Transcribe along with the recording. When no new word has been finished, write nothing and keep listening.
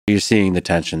You're seeing the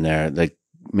tension there, like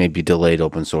maybe delayed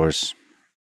open source.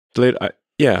 Delayed,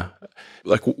 yeah.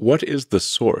 Like, what is the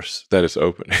source that is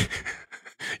open?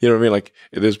 You know what I mean? Like,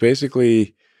 there's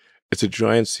basically, it's a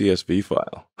giant CSV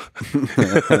file.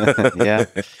 Yeah.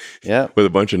 Yeah. With a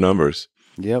bunch of numbers.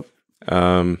 Yep.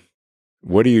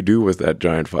 What do you do with that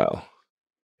giant file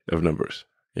of numbers?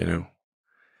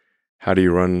 How do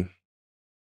you run?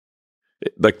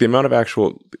 Like, the amount of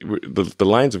actual, the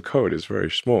lines of code is very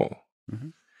small.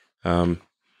 Mm-hmm.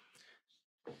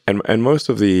 And most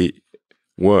of the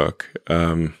work,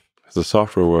 the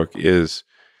software work, is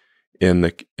in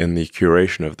the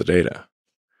curation of the data.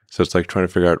 So it's like trying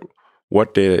to figure out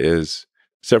what data is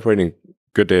separating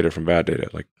good data from bad data.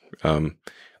 Like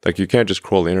you can't just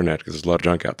crawl the internet because there's a lot of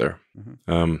junk out there.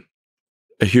 Mm-hmm.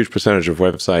 A huge percentage of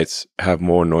websites have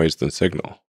more noise than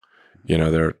signal.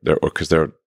 They're because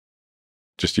they're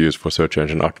just used for search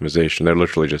engine optimization. They're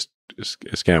literally just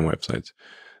scam websites.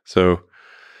 So